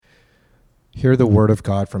Hear the word of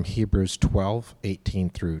God from Hebrews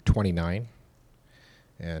 12:18 through 29.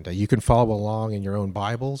 And you can follow along in your own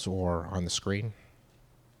Bibles or on the screen.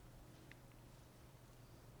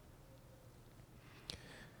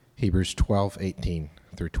 Hebrews 12:18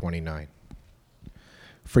 through 29.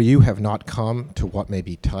 For you have not come to what may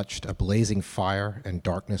be touched, a blazing fire and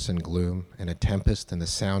darkness and gloom, and a tempest and the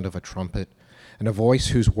sound of a trumpet, and a voice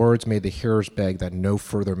whose words made the hearers beg that no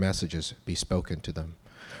further messages be spoken to them.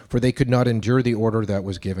 For they could not endure the order that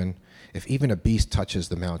was given, if even a beast touches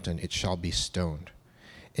the mountain, it shall be stoned.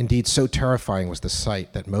 Indeed, so terrifying was the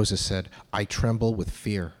sight that Moses said, I tremble with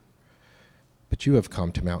fear. But you have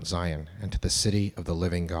come to Mount Zion, and to the city of the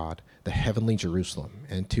living God, the heavenly Jerusalem,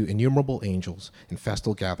 and to innumerable angels in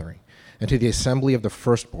festal gathering, and to the assembly of the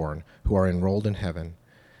firstborn who are enrolled in heaven,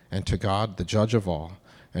 and to God, the judge of all,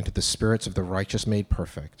 and to the spirits of the righteous made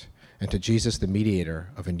perfect, and to Jesus, the mediator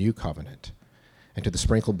of a new covenant, and to the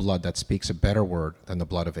sprinkled blood that speaks a better word than the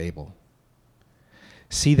blood of Abel.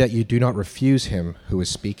 See that you do not refuse him who is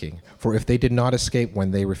speaking, for if they did not escape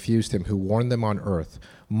when they refused him who warned them on earth,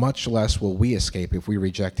 much less will we escape if we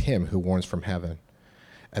reject him who warns from heaven.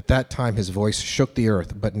 At that time his voice shook the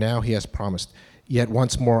earth, but now he has promised, yet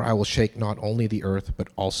once more I will shake not only the earth, but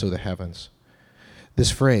also the heavens.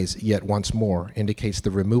 This phrase, yet once more, indicates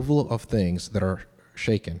the removal of things that are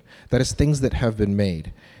shaken, that is, things that have been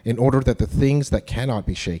made, in order that the things that cannot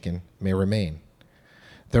be shaken may remain.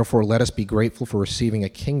 Therefore, let us be grateful for receiving a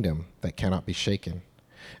kingdom that cannot be shaken,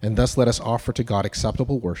 and thus let us offer to God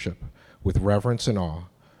acceptable worship with reverence and awe,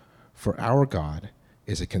 for our God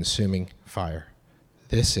is a consuming fire.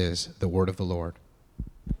 This is the word of the Lord.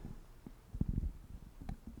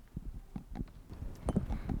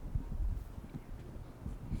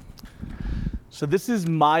 So this is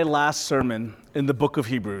my last sermon in the book of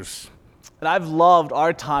Hebrews. And I've loved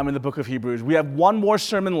our time in the book of Hebrews. We have one more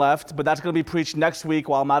sermon left, but that's going to be preached next week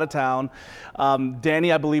while I'm out of town.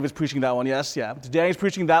 Danny, I believe, is preaching that one. Yes, yeah. So Danny's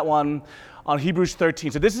preaching that one on Hebrews 13.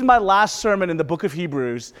 So this is my last sermon in the book of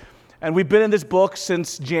Hebrews. And we've been in this book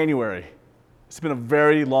since January. It's been a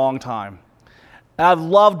very long time. And I've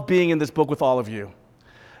loved being in this book with all of you.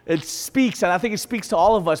 It speaks, and I think it speaks to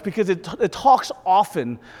all of us, because it talks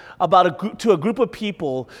often about a group of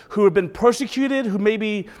people who have been persecuted, who may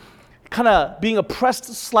be kind of being oppressed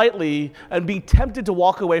slightly and being tempted to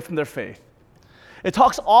walk away from their faith. It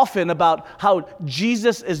talks often about how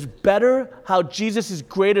Jesus is better, how Jesus is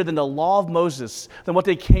greater than the law of Moses, than what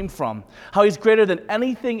they came from, how he's greater than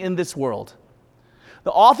anything in this world.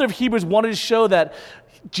 The author of Hebrews wanted to show that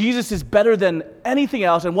Jesus is better than anything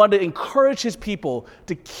else and wanted to encourage his people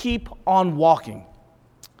to keep on walking.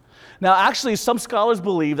 Now, actually, some scholars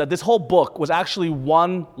believe that this whole book was actually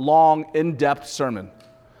one long, in-depth sermon.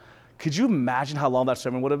 Could you imagine how long that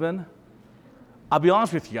sermon would have been? I'll be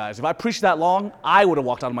honest with you guys. If I preached that long, I would have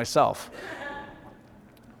walked out myself.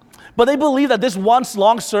 But they believe that this once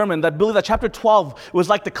long sermon, that believe that chapter 12 was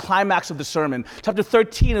like the climax of the sermon. Chapter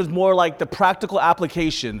 13 is more like the practical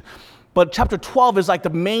application. But chapter 12 is like the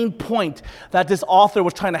main point that this author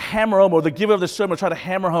was trying to hammer home, or the giver of the sermon was trying to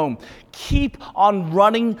hammer home. Keep on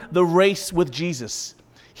running the race with Jesus.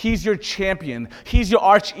 He's your champion. He's your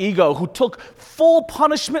arch-ego who took full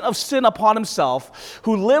punishment of sin upon himself,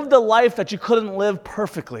 who lived the life that you couldn't live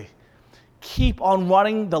perfectly. Keep on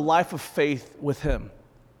running the life of faith with him.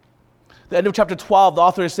 The end of chapter 12, the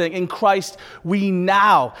author is saying, in Christ, we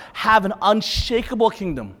now have an unshakable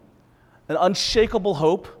kingdom, an unshakable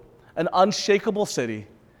hope, an unshakable city,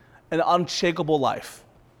 an unshakable life.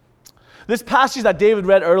 This passage that David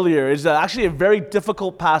read earlier is actually a very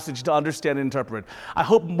difficult passage to understand and interpret. I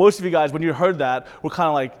hope most of you guys, when you heard that, were kind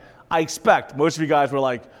of like, I expect most of you guys were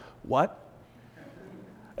like, what?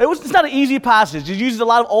 It's not an easy passage. It uses a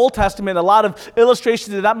lot of Old Testament, a lot of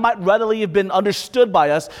illustrations that might readily have been understood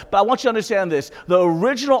by us, but I want you to understand this. The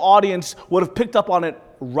original audience would have picked up on it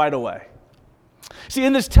right away. See,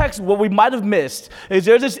 in this text, what we might have missed is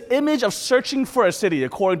there's this image of searching for a city,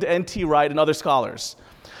 according to N.T. Wright and other scholars.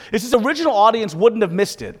 This original audience wouldn't have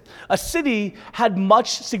missed it. A city had much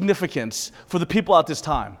significance for the people at this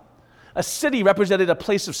time. A city represented a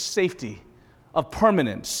place of safety, of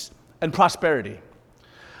permanence, and prosperity.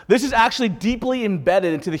 This is actually deeply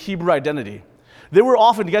embedded into the Hebrew identity. There were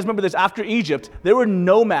often, you guys remember this, after Egypt, there were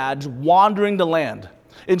nomads wandering the land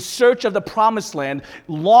in search of the promised land,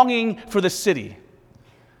 longing for the city.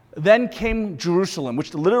 Then came Jerusalem,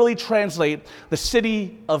 which literally translates the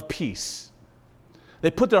city of peace.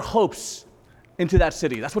 They put their hopes into that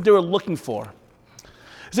city. That's what they were looking for.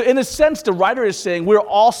 So in a sense, the writer is saying we're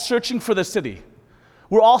all searching for the city.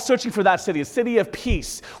 We're all searching for that city, a city of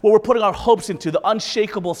peace, where we're putting our hopes into, the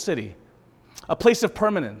unshakable city, a place of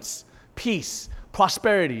permanence, peace,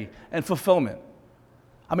 prosperity, and fulfillment.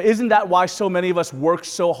 I mean, isn't that why so many of us work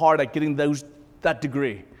so hard at getting that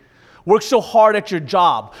degree? Work so hard at your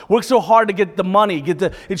job. Work so hard to get the money,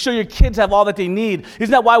 ensure your kids have all that they need. Isn't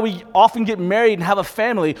that why we often get married and have a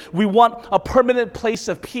family? We want a permanent place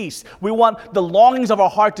of peace. We want the longings of our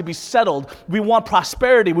heart to be settled. We want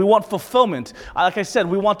prosperity. We want fulfillment. Like I said,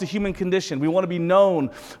 we want the human condition. We want to be known.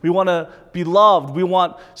 We want to be loved. We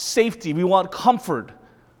want safety. We want comfort.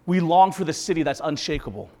 We long for the city that's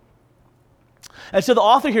unshakable. And so the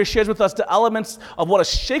author here shares with us the elements of what a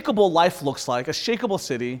shakable life looks like, a shakable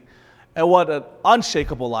city, and what an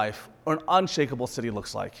unshakable life or an unshakable city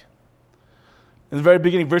looks like. In the very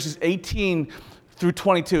beginning, verses 18 through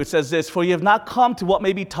 22, it says this, "For ye have not come to what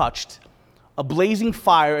may be touched, a blazing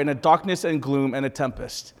fire and a darkness and gloom and a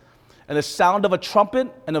tempest, and the sound of a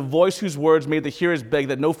trumpet and a voice whose words made the hearers beg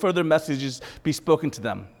that no further messages be spoken to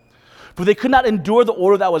them. For they could not endure the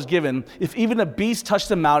order that was given. If even a beast touch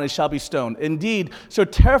the mountain, it shall be stoned. Indeed, so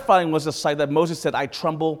terrifying was the sight that Moses said, I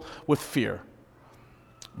tremble with fear."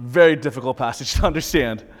 Very difficult passage to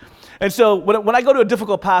understand. And so when I go to a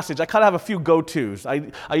difficult passage, I kind of have a few go-tos. I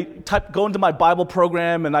go into my Bible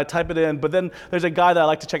program and I type it in, but then there's a guy that I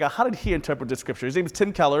like to check out. How did he interpret the scripture? His name is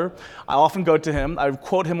Tim Keller. I often go to him. I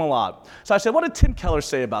quote him a lot. So I said, what did Tim Keller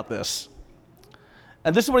say about this?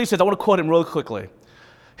 And this is what he says. I want to quote him really quickly.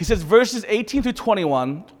 He says, verses 18 through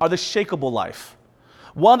 21 are the shakable life.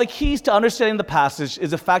 One of the keys to understanding the passage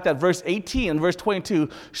is the fact that verse 18 and verse 22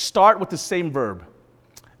 start with the same verb.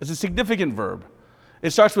 It's a significant verb. It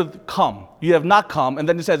starts with come. You have not come, and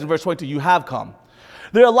then it says in verse 22, you have come.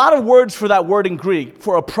 There are a lot of words for that word in Greek,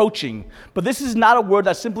 for approaching, but this is not a word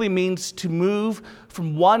that simply means to move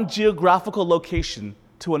from one geographical location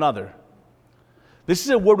to another. This is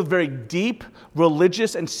a word with very deep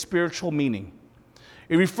religious and spiritual meaning.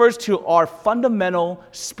 It refers to our fundamental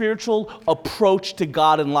spiritual approach to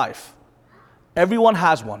God and life. Everyone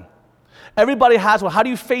has one. Everybody has one. How do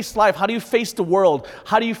you face life? How do you face the world?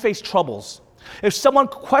 How do you face troubles? If someone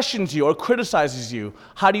questions you or criticizes you,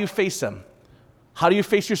 how do you face them? How do you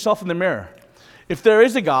face yourself in the mirror? If there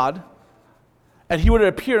is a God, and he were to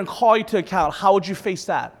appear and call you to account, how would you face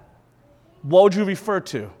that? What would you refer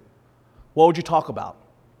to? What would you talk about?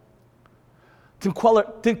 Tim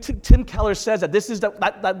Keller says that this is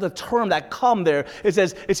the term that come there. It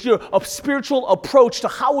says it's your spiritual approach to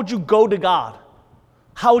how would you go to God?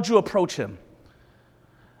 How would you approach him?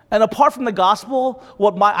 And apart from the gospel,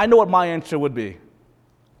 I know what my answer would be.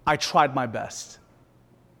 I tried my best.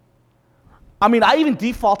 I mean, I even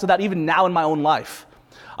default to that even now in my own life.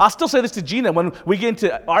 I'll still say this to Gina when we get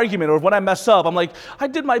into argument or when I mess up. I'm like, I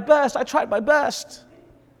did my best. I tried my best.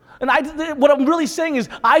 And what I'm really saying is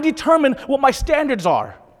I determine what my standards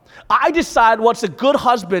are. I decide what's a good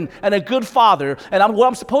husband and a good father and what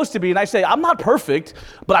I'm supposed to be. And I say, I'm not perfect,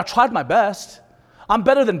 but I tried my best. I'm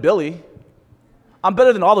better than Billy. I'm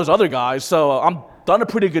better than all those other guys, so I'm done a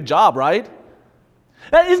pretty good job, right?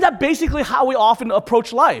 And isn't that basically how we often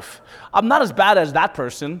approach life? I'm not as bad as that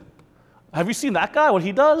person. Have you seen that guy, what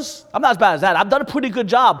he does? I'm not as bad as that. I've done a pretty good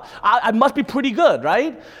job. I must be pretty good,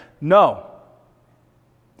 right? No.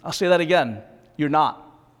 I'll say that again. You're not.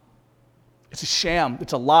 It's a sham.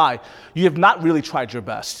 It's a lie. You have not really tried your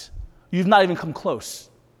best. You've not even come close.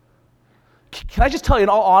 Can I just tell you, in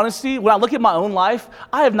all honesty, when I look at my own life,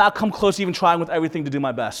 I have not come close to even trying with everything to do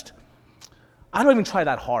my best. I don't even try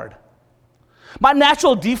that hard. My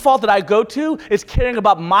natural default that I go to is caring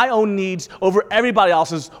about my own needs over everybody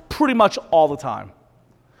else's pretty much all the time.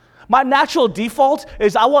 My natural default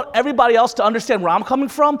is I want everybody else to understand where I'm coming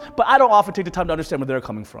from, but I don't often take the time to understand where they're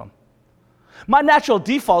coming from. My natural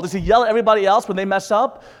default is to yell at everybody else when they mess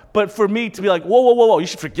up, but for me to be like, whoa, you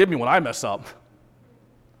should forgive me when I mess up.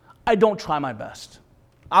 I don't try my best.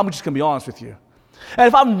 I'm just going to be honest with you. And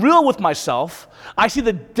if I'm real with myself, I see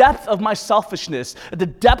the depth of my selfishness, the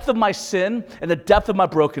depth of my sin, and the depth of my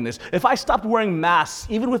brokenness. If I stopped wearing masks,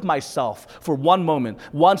 even with myself, for one moment,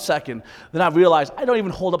 1 second, then I realize I don't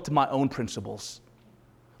even hold up to my own principles,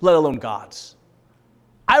 let alone God's.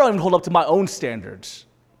 I don't even hold up to my own standards,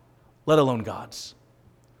 let alone God's.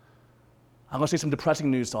 I'm going to say some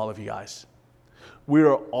depressing news to all of you guys. We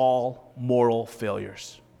are all moral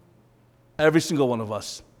failures. Every single one of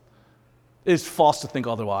us. It is false to think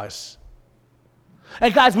otherwise.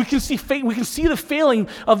 And guys, we can see the failing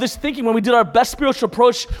of this thinking when we did our best spiritual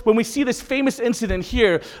approach, when we see this famous incident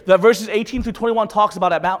here that verses 18 through 21 talks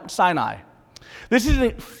about at Mount Sinai. This is a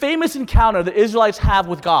famous encounter the Israelites have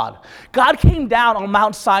with God. God came down on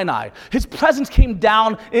Mount Sinai. His presence came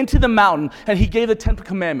down into the mountain, and he gave the 10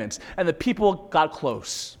 commandments, and the people got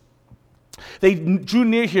close. They drew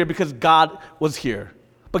near here because God was here.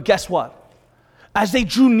 But guess what? As they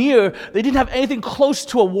drew near, they didn't have anything close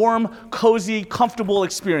to a warm, cozy, comfortable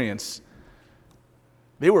experience.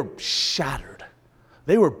 They were shattered.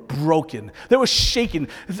 They were broken. They were shaken.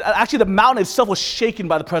 Actually, the mountain itself was shaken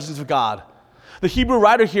by the presence of God. The Hebrew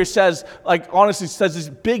writer here says, honestly says these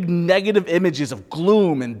big negative images of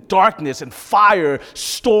gloom and darkness and fire,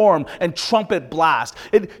 storm, and trumpet blast.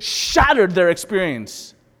 It shattered their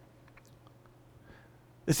experience.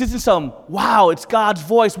 This isn't some, wow, it's God's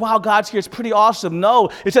voice. Wow, God's here. It's pretty awesome. No,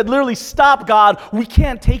 it said literally, stop, God. We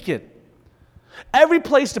can't take it. Every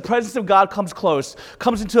place the presence of God comes close,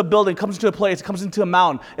 comes into a building, comes into a place, comes into a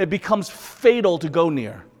mountain, it becomes fatal to go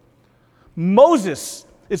near. Moses,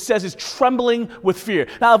 it says, is trembling with fear.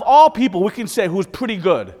 Now, of all people, we can say who was pretty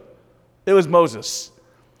good, it was Moses.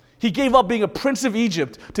 He gave up being a prince of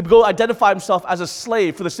Egypt to go identify himself as a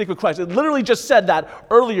slave for the sake of Christ. It literally just said that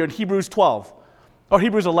earlier in Hebrews 12. Or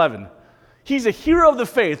Hebrews 11. He's a hero of the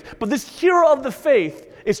faith, but this hero of the faith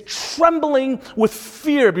is trembling with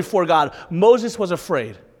fear before God. Moses was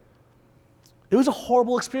afraid. It was a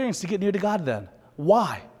horrible experience to get near to God then.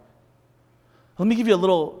 Why? Let me give you a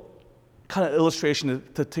little kind of illustration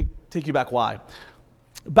to take you back why.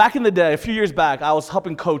 Back in the day, a few years back, I was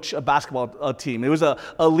helping coach a basketball team. It was an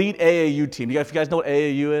elite AAU team. If you guys know what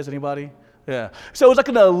AAU is, anybody? Yeah. So it was like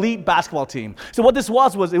an elite basketball team. So what this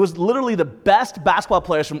was it was literally the best basketball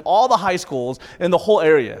players from all the high schools in the whole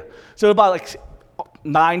area. So about like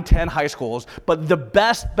 9, 10 high schools, but the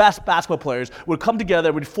best basketball players would come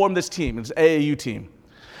together, would form this team, this AAU team.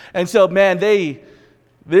 And so, man, they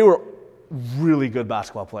were really good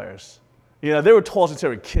basketball players. You know, they were told since they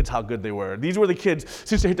were kids how good they were. These were the kids,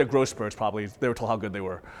 since they hit their growth spurts probably, they were told how good they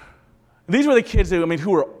were. These were the kids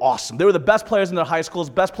who were awesome. They were the best players in their high schools,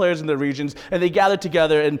 best players in their regions, and they gathered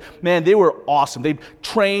together, and man, they were awesome. They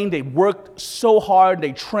trained, they worked so hard,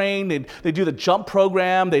 they trained, they do the jump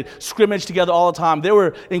program, they scrimmage together all the time. They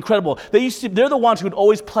were incredible. They're the ones who would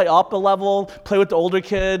always play up a level, play with the older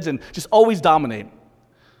kids, and just always dominate.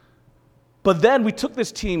 But then we took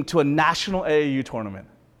this team to a national AAU tournament.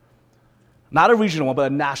 Not a regional one,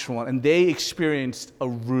 but a national one, and they experienced a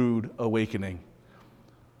rude awakening.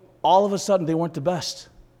 All of a sudden, they weren't the best.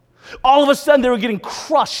 All of a sudden, they were getting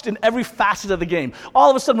crushed in every facet of the game. All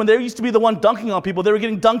of a sudden, when they used to be the one dunking on people, they were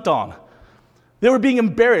getting dunked on. They were being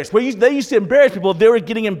embarrassed. Where they used to embarrass people, they were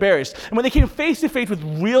getting embarrassed. And when they came face to face with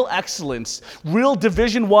real excellence, real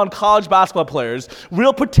Division I college basketball players,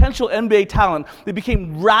 real potential NBA talent, they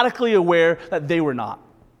became radically aware that they were not.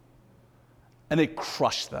 And they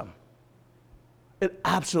crushed them. It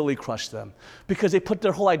absolutely crushed them because they put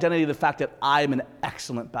their whole identity in the fact that I'm an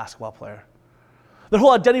excellent basketball player. Their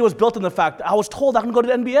whole identity was built on the fact that I was told I can go to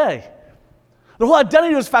the NBA. Their whole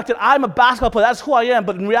identity was the fact that I'm a basketball player, that's who I am,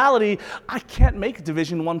 but in reality, I can't make a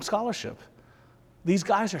Division I scholarship. These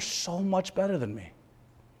guys are so much better than me.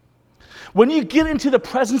 When you get into the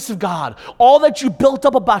presence of God, all that you built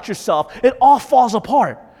up about yourself, it all falls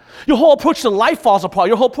apart. Your whole approach to life falls apart.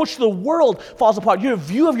 Your whole approach to the world falls apart. Your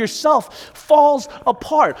view of yourself falls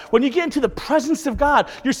apart. When you get into the presence of God,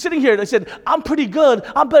 you're sitting here, they said, I'm pretty good.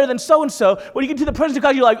 I'm better than so-and-so. When you get into the presence of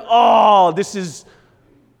God, you're like, oh, this is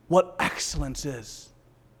what excellence is.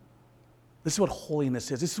 This is what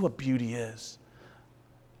holiness is. This is what beauty is.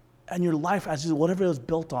 And your life, as whatever it was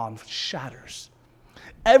built on, shatters.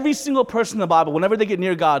 Every single person in the Bible, whenever they get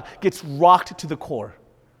near God, gets rocked to the core.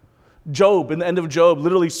 Job, in the end of Job,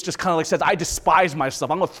 literally just kind of like says, I despise myself.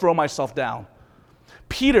 I'm going to throw myself down.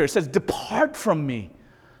 Peter says, depart from me.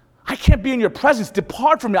 I can't be in your presence.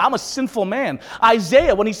 Depart from me. I'm a sinful man.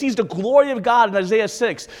 Isaiah, when he sees the glory of God in Isaiah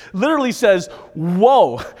 6, literally says,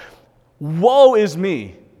 woe is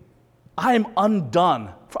me. I am undone,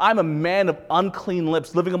 for I'm a man of unclean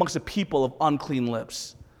lips, living amongst a people of unclean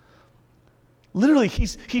lips. Literally,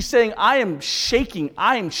 he's saying, I am shaking,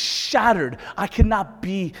 I am shattered. I cannot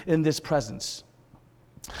be in this presence.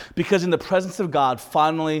 Because in the presence of God,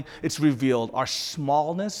 finally, it's revealed our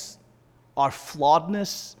smallness, our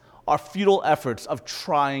flawedness, our futile efforts of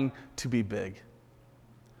trying to be big.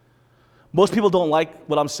 Most people don't like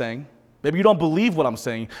what I'm saying. Maybe you don't believe what I'm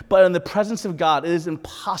saying, but in the presence of God, it is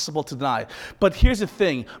impossible to deny. But here's the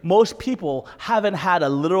thing, most people haven't had a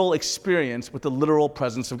literal experience with the literal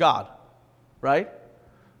presence of God. Right?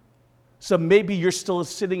 So maybe you're still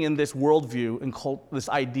sitting in this worldview and this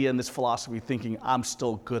idea and this philosophy thinking, I'm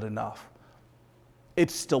still good enough.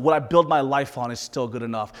 It's still, what I build my life on is still good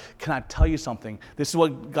enough. Can I tell you something? This is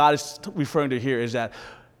what God is referring to here, is that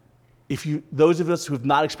those of us who have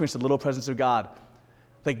not experienced the literal presence of God,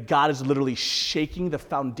 that God is literally shaking the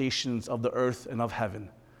foundations of the earth and of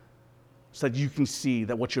heaven so that you can see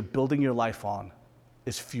that what you're building your life on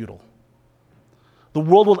is futile. The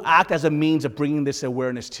world will act as a means of bringing this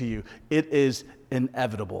awareness to you. It is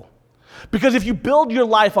inevitable. Because if you build your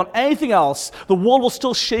life on anything else, the world will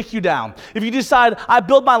still shake you down. If you decide, I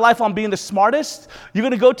build my life on being the smartest, you're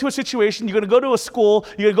going to go to a situation, you're going to go to a school,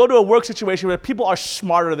 you're going to go to a work situation where people are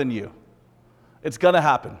smarter than you. It's going to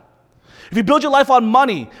happen. If you build your life on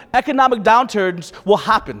money, economic downturns will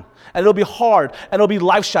happen, and it'll be hard, and it'll be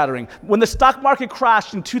life-shattering. When the stock market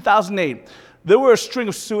crashed in 2008, there were a string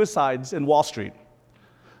of suicides in Wall Street.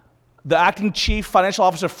 The acting chief financial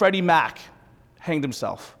officer, Freddie Mac, hanged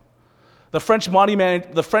himself. The French money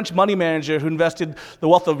manager who invested the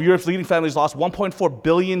wealth of Europe's leading families lost $1.4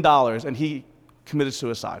 billion, and he committed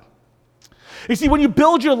suicide. You see, when you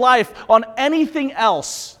build your life on anything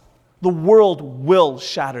else, the world will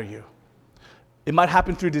shatter you. It might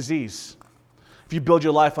happen through disease. If you build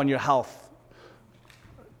your life on your health,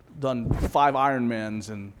 done 5 Ironmans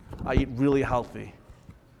and I eat really healthy,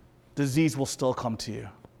 disease will still come to you.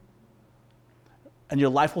 And your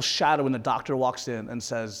life will shatter when the doctor walks in and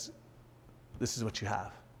says, this is what you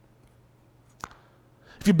have.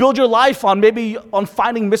 If you build your life on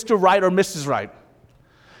finding Mr. Right or Mrs. Right,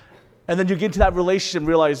 and then you get into that relationship and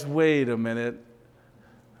realize, wait a minute,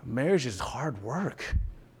 marriage is hard work.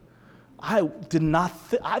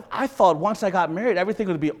 I thought once I got married, everything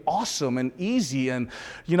would be awesome and easy, and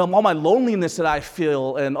all my loneliness that I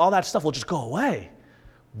feel and all that stuff will just go away.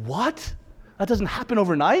 What? That doesn't happen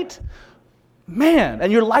overnight? Man,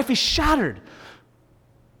 and your life is shattered.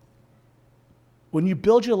 When you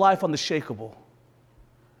build your life on the shakeable,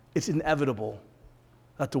 it's inevitable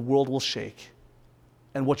that the world will shake,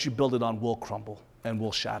 and what you build it on will crumble and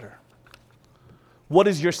will shatter. What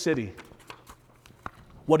is your city?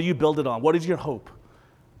 What do you build it on? What is your hope?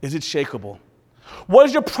 Is it shakeable? What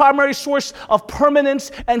is your primary source of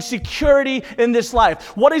permanence and security in this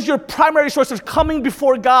life? What is your primary source of coming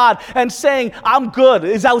before God and saying, I'm good?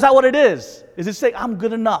 Is that what it is? Is it saying, I'm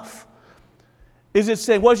good enough? Is it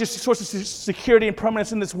saying, what is your source of security and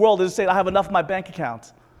permanence in this world? Is it saying, I have enough in my bank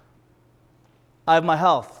account? I have my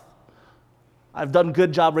health. I've done a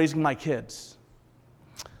good job raising my kids.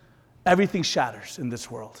 Everything shatters in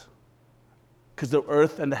this world because the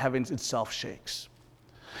earth and the heavens itself shakes.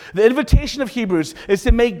 The invitation of Hebrews is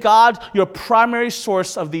to make God your primary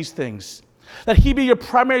source of these things. That He be your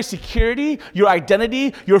primary security, your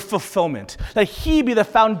identity, your fulfillment. That He be the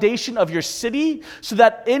foundation of your city so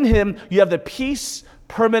that in Him you have the peace,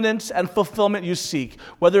 permanence, and fulfillment you seek,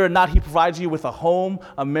 whether or not He provides you with a home,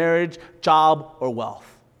 a marriage, job, or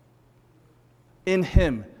wealth. In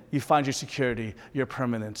Him you find your security, your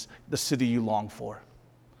permanence, the city you long for.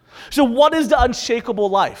 So what is the unshakable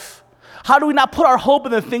life? How do we not put our hope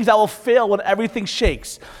in the things that will fail when everything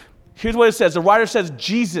shakes? Here's what it says. The writer says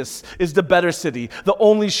Jesus is the better city, the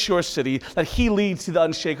only sure city, that He leads to the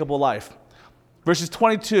unshakable life. Verses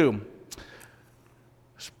 22.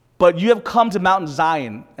 But you have come to Mount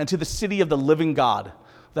Zion and to the city of the living God,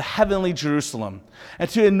 the heavenly Jerusalem, and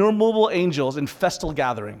to innumerable angels in festal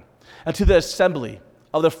gathering, and to the assembly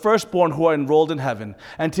of the firstborn who are enrolled in heaven,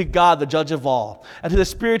 and to God, the judge of all, and to the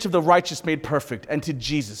spirits of the righteous made perfect, and to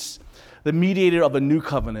Jesus, the mediator of a new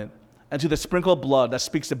covenant, and to the sprinkled blood that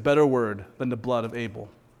speaks a better word than the blood of Abel.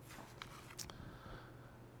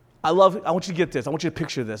 I want you to get this. I want you to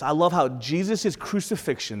picture this. I love how Jesus'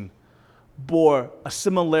 crucifixion bore a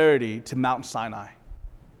similarity to Mount Sinai.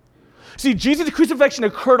 See, Jesus' crucifixion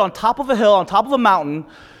occurred on top of a hill, on top of a mountain.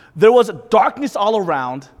 There was darkness all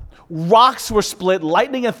around. Rocks were split,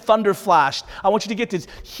 lightning and thunder flashed. I want you to get this.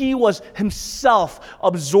 He was Himself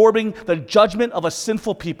absorbing the judgment of a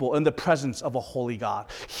sinful people in the presence of a holy God.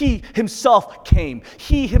 He Himself came.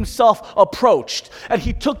 He Himself approached. And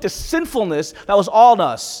He took the sinfulness that was on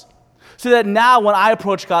us so that now when I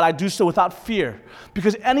approach God, I do so without fear.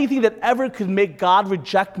 Because anything that ever could make God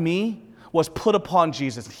reject me was put upon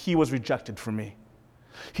Jesus. He was rejected for me.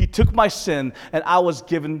 He took my sin and I was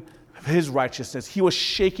given His righteousness. He was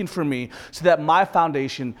shaken for me so that my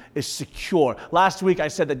foundation is secure. Last week I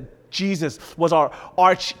said that Jesus was our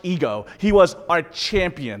arch ego. He was our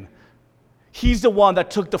champion. He's the one that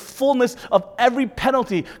took the fullness of every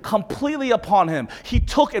penalty completely upon Him. He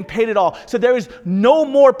took and paid it all. So there is no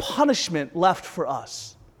more punishment left for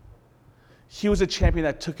us. He was a champion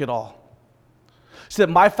that took it all. So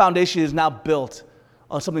that my foundation is now built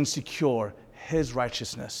on something secure, His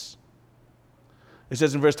righteousness. It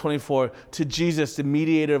says in verse 24, to Jesus, the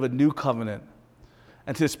mediator of a new covenant,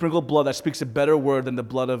 and to the sprinkled blood that speaks a better word than the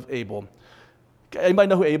blood of Abel. Anybody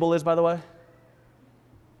know who Abel is, by the way?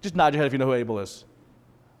 Just nod your head if you know who Abel is.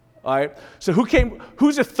 All right. So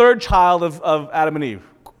who's the third child of Adam and Eve?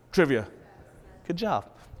 Trivia. Good job.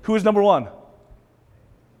 Who is number one?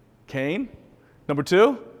 Cain? Number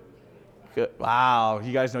 2? Good. Wow,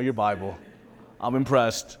 you guys know your Bible. I'm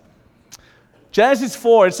impressed. Genesis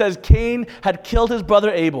 4, it says Cain had killed his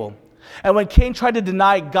brother Abel. And when Cain tried to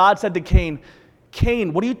deny it, God said to Cain,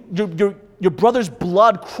 Cain, what do your brother's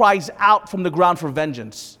blood cries out from the ground for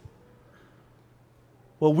vengeance.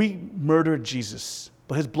 Well, we murdered Jesus,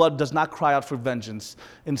 but his blood does not cry out for vengeance.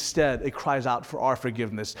 Instead, it cries out for our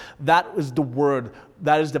forgiveness. That is the word,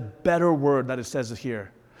 that is the better word that it says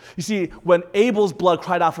here. You see, when Abel's blood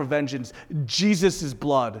cried out for vengeance, Jesus'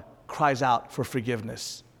 blood cries out for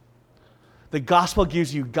forgiveness. The gospel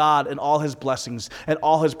gives you God and all his blessings and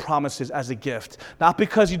all his promises as a gift, not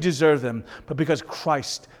because you deserve them, but because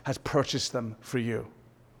Christ has purchased them for you.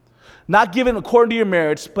 Not given according to your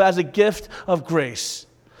merits, but as a gift of grace.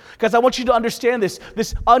 Guys, I want you to understand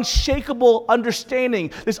this unshakable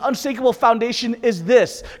understanding, this unshakable foundation is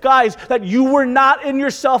this. Guys, that you were not in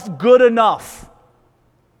yourself good enough.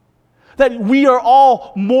 That we are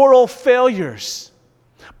all moral failures.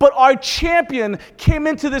 But our champion came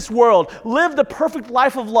into this world, lived the perfect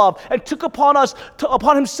life of love, and took upon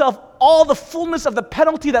himself all the fullness of the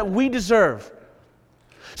penalty that we deserve.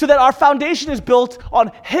 So that our foundation is built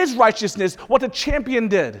on his righteousness, what the champion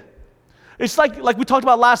did. It's like we talked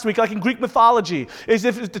about last week, like in Greek mythology, is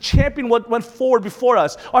if the champion went forward before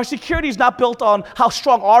us. Our security is not built on how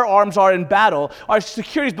strong our arms are in battle. Our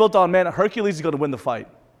security is built on, man, Hercules is going to win the fight.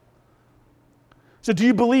 So do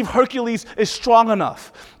you believe Hercules is strong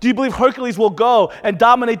enough? Do you believe Hercules will go and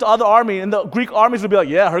dominate the other army, and the Greek armies will be like,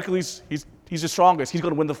 yeah, Hercules, he's the strongest. He's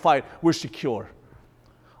going to win the fight. We're secure.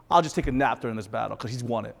 I'll just take a nap during this battle because he's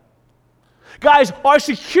won it. Guys, our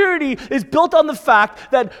security is built on the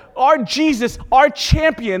fact that our Jesus, our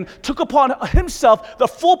champion, took upon himself the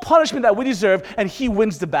full punishment that we deserve, and he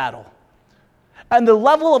wins the battle. And the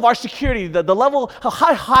level of our security, the level, how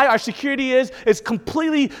high our security is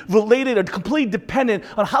completely related or completely dependent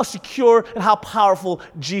on how secure and how powerful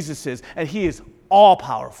Jesus is. And he is all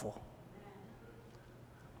powerful.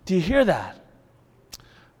 Do you hear that?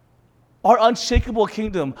 Our unshakable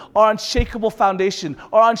kingdom, our unshakable foundation,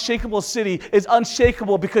 our unshakable city is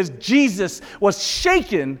unshakable because Jesus was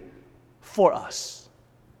shaken for us.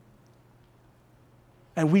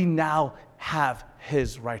 And we now have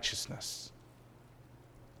his righteousness.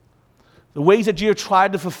 The ways that you have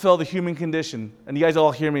tried to fulfill the human condition, and you guys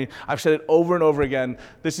all hear me, I've said it over and over again,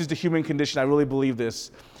 this is the human condition, I really believe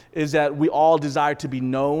this, is that we all desire to be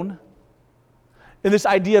known. And this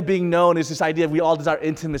idea of being known is this idea of we all desire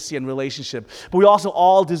intimacy and relationship, but we also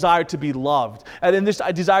all desire to be loved. And in this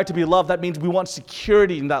desire to be loved, that means we want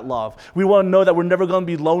security in that love. We want to know that we're never going to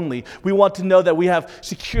be lonely. We want to know that we have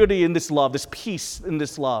security in this love, this peace in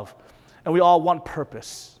this love. And we all want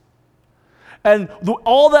purpose. And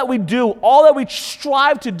all that we do, all that we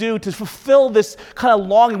strive to do to fulfill this kind of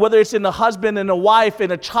longing, whether it's in a husband and a wife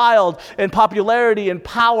and a child and popularity and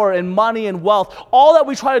power and money and wealth, all that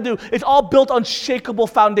we try to do, it's all built on shakable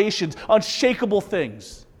foundations, on shakable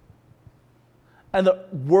things. And the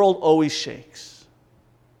world always shakes.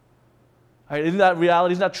 Right, isn't that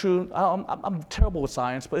reality? Isn't that true? I'm terrible with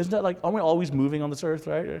science, but isn't that like, aren't we always moving on this earth,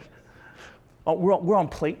 right? We're on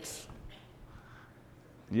plates.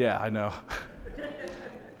 Yeah, I know.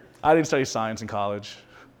 I didn't study science in college.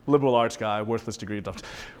 Liberal arts guy, worthless degree.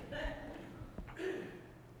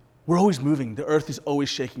 We're always moving. The earth is always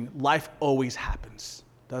shaking. Life always happens,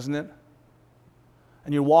 doesn't it?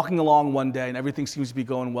 And you're walking along one day and everything seems to be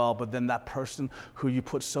going well, but then that person who you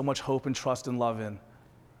put so much hope and trust and love in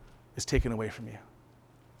is taken away from you.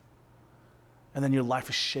 And then your life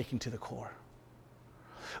is shaking to the core.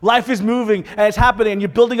 Life is moving and it's happening and you're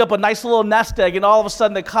building up a nice little nest egg and all of a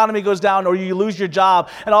sudden the economy goes down or you lose your job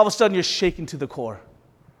and all of a sudden you're shaken to the core.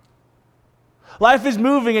 Life is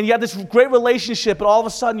moving and you have this great relationship but all of a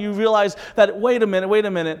sudden you realize that, wait a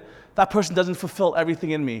minute, that person doesn't fulfill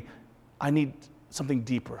everything in me. I need something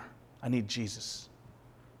deeper. I need Jesus.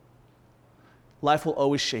 Life will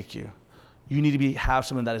always shake you. You need to have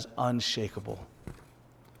something that is unshakable.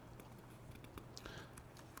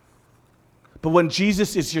 But when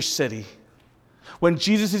Jesus is your city, when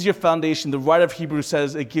Jesus is your foundation, the writer of Hebrews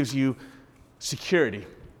says it gives you security.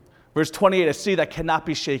 Verse 28, a city that cannot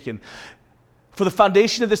be shaken. For the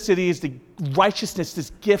foundation of the city is the righteousness,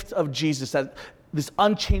 this gift of Jesus, this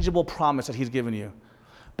unchangeable promise that he's given you.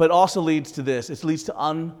 But it also leads to this. It leads to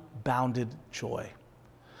unbounded joy.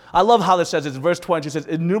 I love how this says it. In verse 22, it says,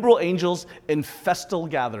 innumerable angels in festal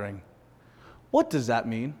gathering. What does that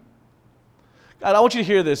mean? And I want you to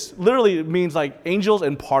hear this. Literally, it means like angels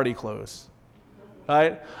in party clothes,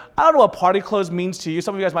 right? I don't know what party clothes means to you.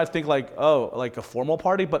 Some of you guys might think like, oh, like a formal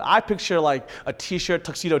party, but I picture like a t-shirt,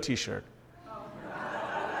 tuxedo t-shirt.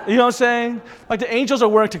 You know what I'm saying? Like the angels are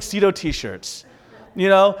wearing tuxedo t-shirts. You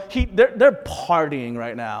know, they're partying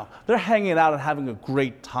right now. They're hanging out and having a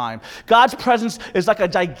great time. God's presence is like a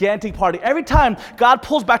gigantic party. Every time God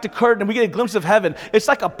pulls back the curtain and we get a glimpse of heaven, it's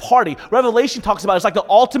like a party. Revelation talks about it's like the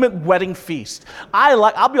ultimate wedding feast.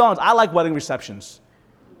 I'll be honest, I like wedding receptions.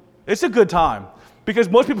 It's a good time because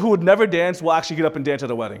most people who would never dance will actually get up and dance at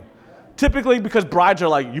a wedding. Typically because brides are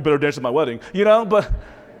like, you better dance at my wedding, you know, but...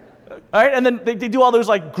 All right, and then they do all those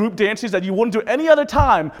like group dances that you wouldn't do any other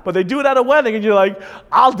time, but they do it at a wedding, and you're like,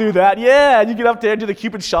 I'll do that, yeah. And you get up there and do the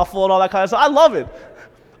Cupid shuffle and all that kind of stuff. I love it.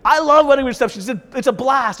 I love wedding receptions. It's a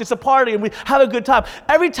blast. It's a party, and we have a good time.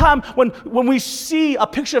 Every time when we see a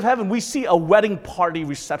picture of heaven, we see a wedding party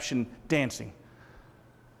reception dancing.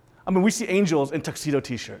 I mean, we see angels in tuxedo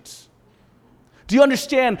t-shirts. Do you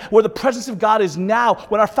understand where the presence of God is now?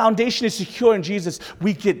 When our foundation is secure in Jesus,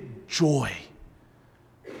 we get joy.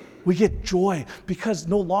 We get joy because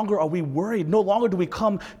no longer are we worried. No longer do we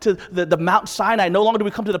come to the Mount Sinai. No longer do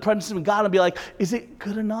we come to the presence of God and be like, is it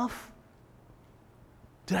good enough?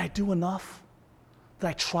 Did I do enough? Did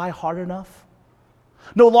I try hard enough?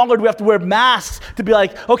 No longer do we have to wear masks to be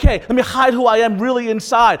like, okay, let me hide who I am really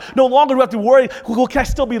inside. No longer do we have to worry, can I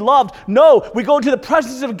still be loved? No, we go into the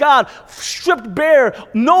presence of God, stripped bare,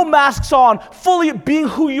 no masks on, fully being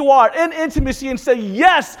who you are in intimacy and say,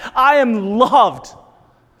 yes, I am loved.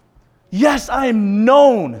 Yes, I am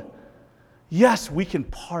known. Yes, we can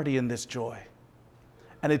party in this joy.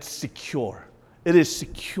 And it's secure. It is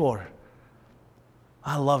secure.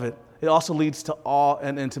 I love it. It also leads to awe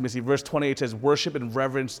and intimacy. Verse 28 says, worship and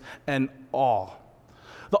reverence and awe.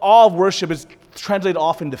 The awe of worship is translated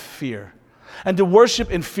often to fear. And to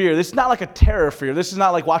worship in fear, this is not like a terror fear. This is not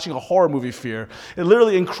like watching a horror movie fear. It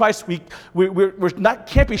literally, in Christ,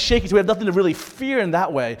 can't be shaky, so we have nothing to really fear in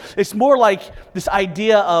that way. It's more like this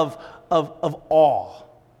idea of awe.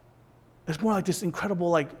 It's more like this incredible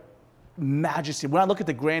like majesty. When I look at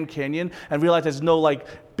the Grand Canyon and realize there's no like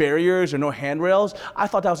barriers or no handrails, I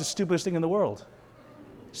thought that was the stupidest thing in the world.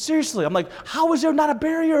 Seriously, I'm like, how is there not a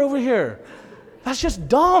barrier over here? That's just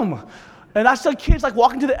dumb. And I saw kids like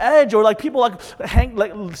walking to the edge or like people like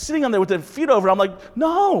sitting on there with their feet over. I'm like,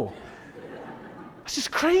 no, it's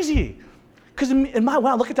just crazy. Because when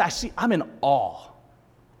I look at that, I'm in awe.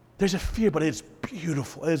 There's a fear, but it's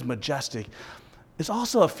beautiful. It is majestic. It's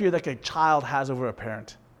also a fear that a child has over a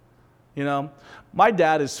parent. You know, my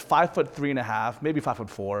dad is 5'3.5", maybe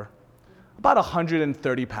 5'4", about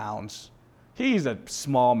 130 pounds. He's a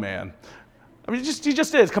small man. I mean, he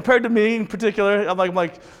just is compared to me in particular. I'm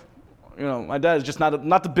like, you know, my dad is just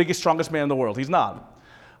not the biggest, strongest man in the world. He's not.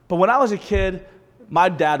 But when I was a kid, my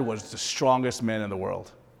dad was the strongest man in the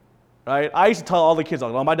world. Right? I used to tell all the kids,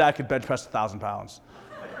 like, oh, my dad could bench press 1,000 pounds.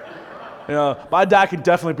 You know, my dad could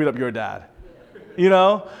definitely beat up your dad. You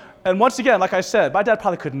know? And once again, like I said, my dad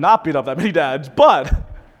probably could not beat up that many dads, but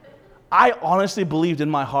I honestly believed in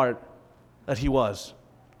my heart that he was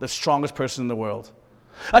the strongest person in the world.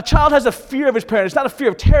 A child has a fear of his parents. It's not a fear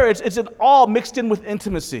of terror. It's an awe mixed in with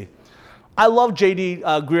intimacy. I love J.D.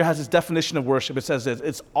 Greear has his definition of worship. It says this,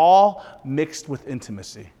 it's awe mixed with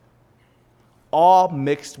intimacy. Awe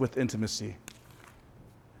mixed with intimacy.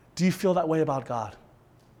 Do you feel that way about God?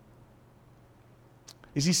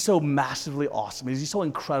 Is he so massively awesome? Is he so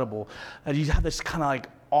incredible that you have this kind of like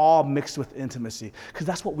awe mixed with intimacy? Because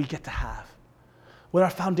that's what we get to have. When our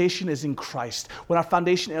foundation is in Christ, when our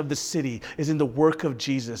foundation of the city is in the work of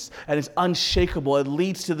Jesus and it's unshakable, it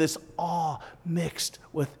leads to this awe mixed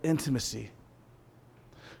with intimacy.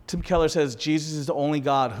 Tim Keller says, Jesus is the only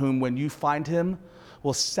God whom when you find him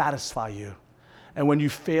will satisfy you, and when you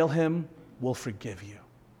fail him will forgive you.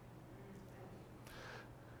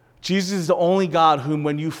 Jesus is the only God whom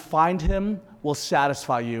when you find him will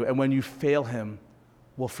satisfy you, and when you fail him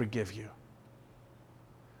will forgive you.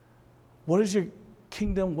 What is your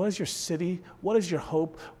kingdom? What is your city? What is your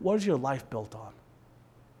hope? What is your life built on?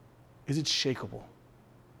 Is it shakeable?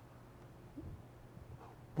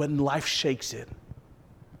 When life shakes it,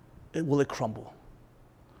 will it crumble?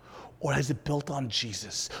 Or is it built on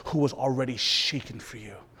Jesus, who was already shaken for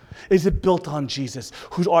you? Is it built on Jesus,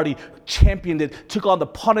 who's already championed it, took on the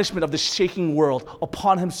punishment of the shaking world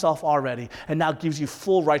upon himself already, and now gives you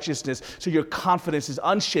full righteousness, so your confidence is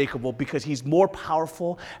unshakable because he's more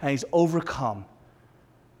powerful and he's overcome.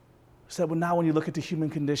 So that now when you look at the human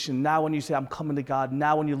condition, now when you say, I'm coming to God,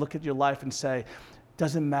 now when you look at your life and say,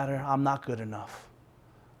 doesn't matter, I'm not good enough,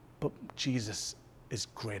 but Jesus is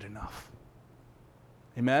great enough.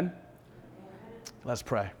 Amen? Let's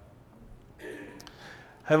pray.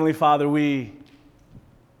 Heavenly Father,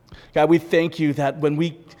 God, we thank you that when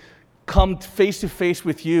we come face to face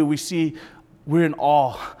with you, we see We're in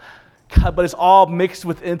awe. God, but it's all mixed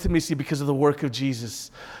with intimacy because of the work of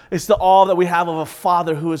Jesus. It's the awe that we have of a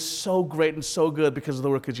Father who is so great and so good because of the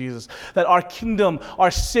work of Jesus. That our kingdom,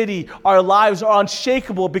 our city, our lives are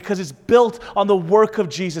unshakable because it's built on the work of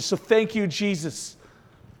Jesus. So thank you, Jesus,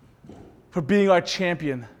 for being our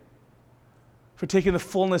champion, for taking the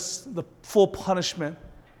full punishment,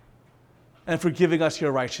 and for giving us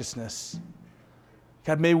your righteousness.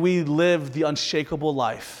 God, may we live the unshakable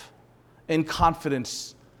life in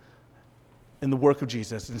confidence in the work of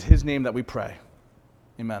Jesus. It's in his name that we pray.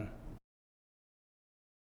 Amen.